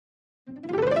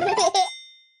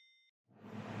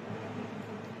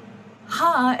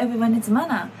Hi everyone, it's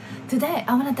Mana. Today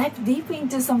I want to dive deep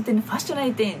into something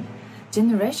fascinating: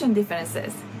 generation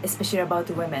differences, especially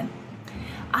about women.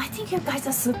 I think you guys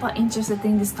are super interested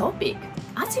in this topic.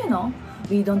 As you know,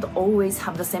 we don't always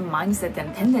have the same mindset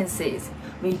and tendencies.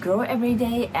 We grow every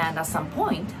day, and at some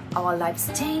point, our lives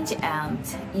change, and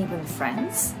even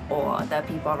friends or the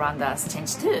people around us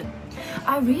change too.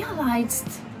 I realized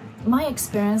my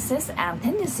experiences and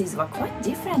tendencies were quite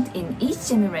different in each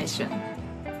generation.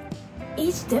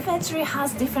 Each definitely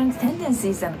has different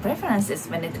tendencies and preferences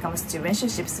when it comes to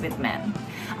relationships with men.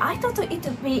 I thought it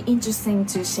would be interesting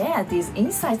to share these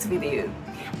insights with you.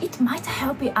 It might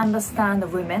help you understand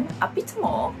women a bit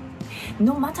more,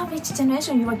 no matter which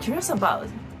generation you are curious about.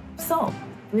 So,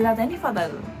 without any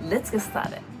further ado, let's get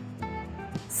started.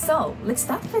 So, let's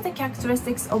start with the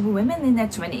characteristics of women in their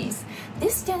 20s.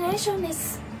 This generation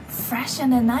is fresh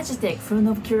and energetic, full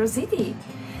of curiosity,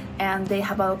 and they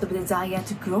have a lot of desire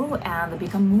to grow and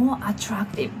become more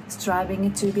attractive,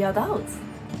 striving to be adults.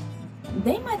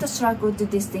 They might struggle to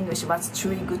distinguish what's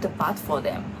truly good or bad for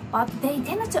them, but they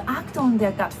tend to act on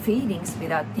their gut feelings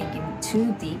without thinking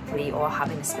too deeply or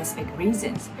having specific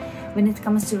reasons. When it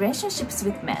comes to relationships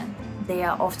with men, they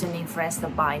are often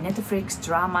influenced by Netflix,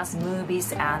 dramas,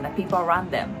 movies, and the people around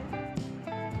them.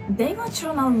 They go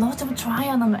through a lot of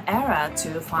trial and error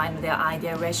to find their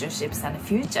ideal relationships and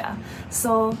future,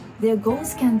 so their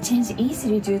goals can change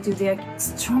easily due to their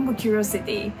strong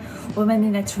curiosity. Women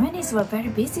in their 20s were very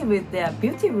busy with their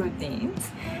beauty routines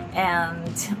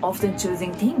and often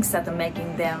choosing things that are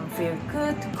making them feel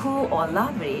good, cool, or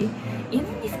lovely,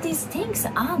 even if these things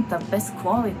aren't the best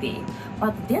quality.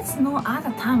 But there's no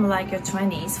other time like your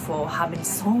 20s for having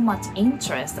so much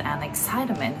interest and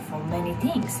excitement for many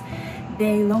things.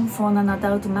 They long for an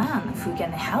adult man who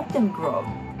can help them grow.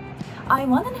 I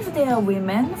wonder if there are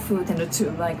women who tend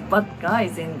to like bad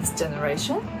guys in this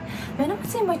generation. When I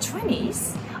was in my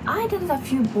 20s, I dated a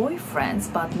few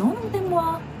boyfriends, but none of them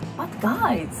were bad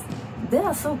guys. They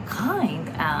are so kind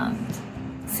and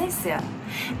sincere.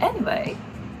 Anyway,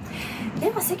 they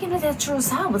were seeking their true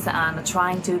selves and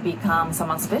trying to become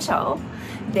someone special.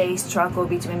 They struggle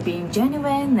between being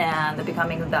genuine and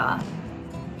becoming the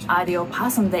ideal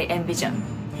person they envision.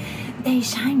 They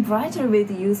shine brighter with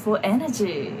youthful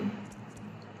energy.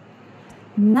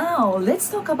 Now, let's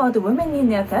talk about the women in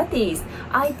their 30s.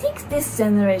 I think this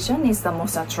generation is the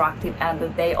most attractive, and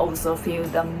they also feel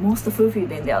the most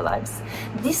fulfilled in their lives.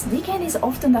 This decade is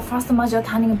often the first major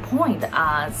turning point,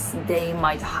 as they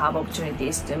might have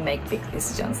opportunities to make big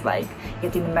decisions like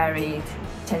getting married,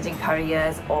 changing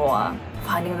careers, or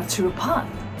finding a true path.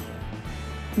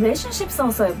 Relationships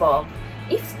also evolve.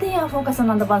 If they are focused on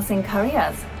advancing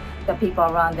careers, the people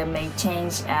around them may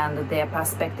change and their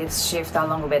perspectives shift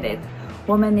along with it.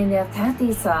 Women in their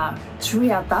 30s are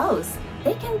truly adults.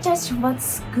 They can judge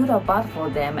what's good or bad for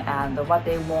them and what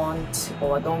they want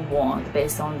or don't want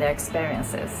based on their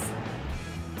experiences.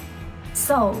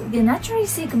 So, they naturally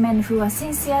seek men who are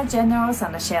sincere, generous,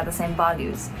 and share the same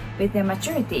values. With their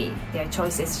maturity, their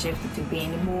choices shift to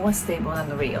being more stable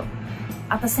and real.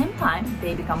 At the same time,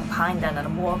 they become kinder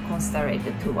and more considerate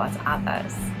towards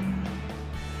others.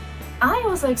 I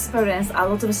also experienced a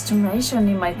lot of stimulation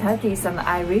in my 30s, and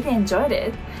I really enjoyed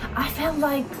it. I felt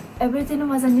like everything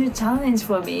was a new challenge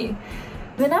for me.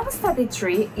 When I was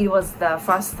 33, it was the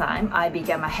first time I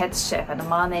became a head chef and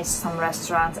managed some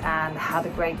restaurants and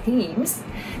had great teams.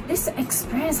 This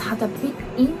experience had a big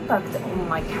impact on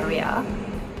my career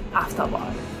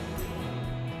afterward.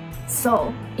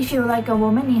 So, if you like a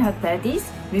woman in her 30s,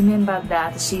 remember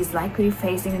that she is likely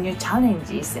facing new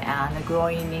challenges and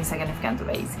growing in significant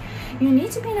ways. You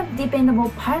need to be a dependable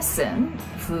person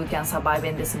who can survive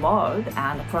in this world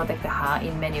and protect her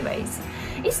in many ways.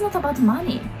 It's not about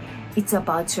money, it's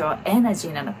about your energy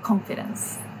and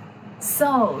confidence.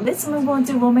 So, let's move on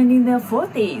to women in their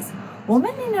 40s.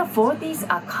 Women in their 40s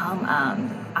are calm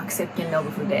and accepting of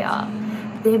who they are.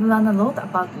 They've learned a lot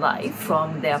about life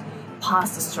from their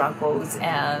past struggles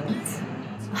and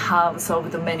have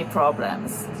solved many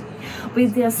problems.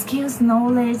 With their skills,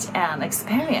 knowledge, and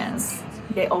experience,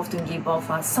 they often give off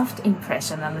a soft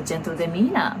impression and a gentle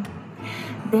demeanor.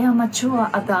 They are mature,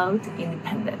 adult,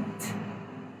 independent.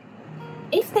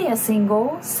 If they are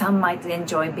single, some might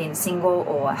enjoy being single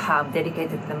or have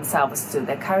dedicated themselves to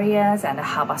their careers and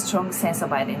have a strong sense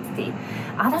of identity.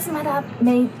 Others might have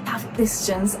made tough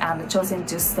decisions and chosen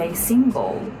to stay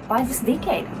single. By this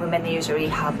decade, women usually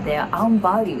have their own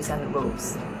values and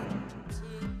rules.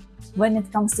 When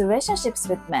it comes to relationships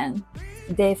with men,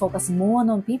 they focus more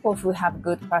on people who have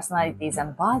good personalities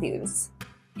and values.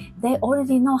 They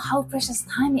already know how precious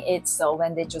time is, so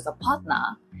when they choose a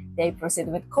partner, they proceed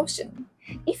with caution.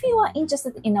 If you are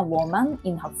interested in a woman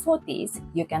in her 40s,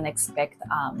 you can expect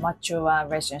a mature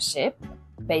relationship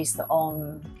based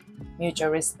on mutual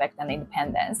respect and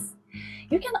independence.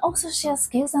 You can also share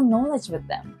skills and knowledge with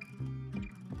them.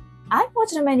 I've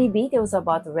watched many videos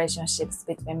about relationships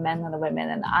between men and women,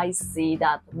 and I see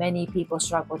that many people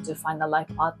struggle to find a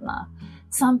life partner.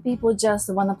 Some people just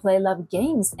want to play love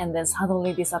games and then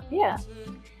suddenly disappear.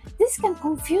 This can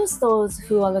confuse those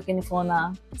who are looking for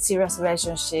a serious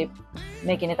relationship,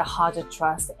 making it hard to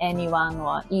trust anyone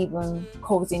or even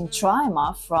causing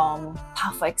trauma from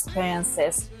tough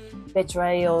experiences,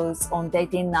 betrayals on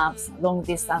dating apps,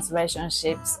 long-distance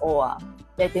relationships, or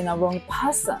dating a wrong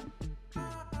person.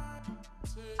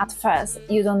 At first,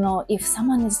 you don't know if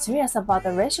someone is serious about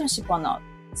a relationship or not.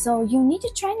 So you need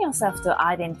to train yourself to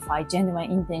identify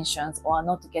genuine intentions or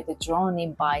not to get drawn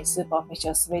in by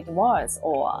superficial sweet words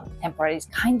or temporary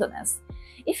kindness.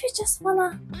 If you just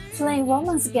wanna play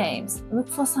romance games, look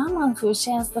for someone who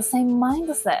shares the same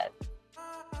mindset.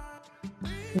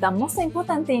 The most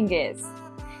important thing is,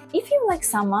 if you like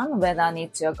someone, whether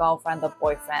it's your girlfriend or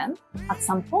boyfriend, at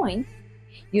some point,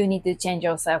 you need to change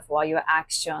yourself or your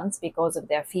actions because of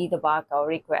their feedback or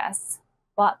requests.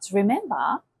 But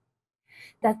remember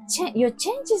that your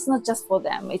change is not just for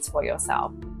them, it's for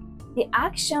yourself. The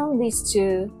action leads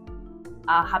to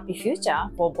a happy future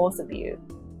for both of you.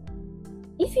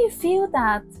 If you feel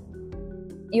that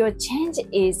your change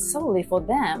is solely for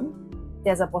them,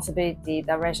 there's a possibility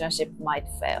the relationship might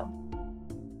fail.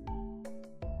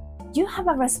 You have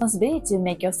a responsibility to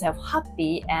make yourself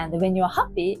happy, and when you're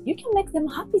happy, you can make them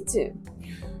happy too.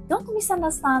 Don't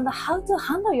misunderstand how to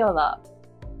handle your love.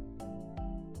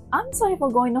 I'm sorry for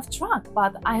going off track,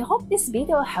 but I hope this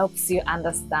video helps you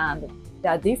understand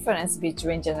the difference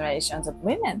between generations of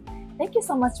women. Thank you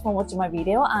so much for watching my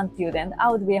video. Until then, I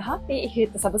would be happy if you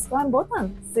hit the subscribe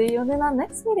button. See you in the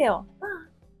next video.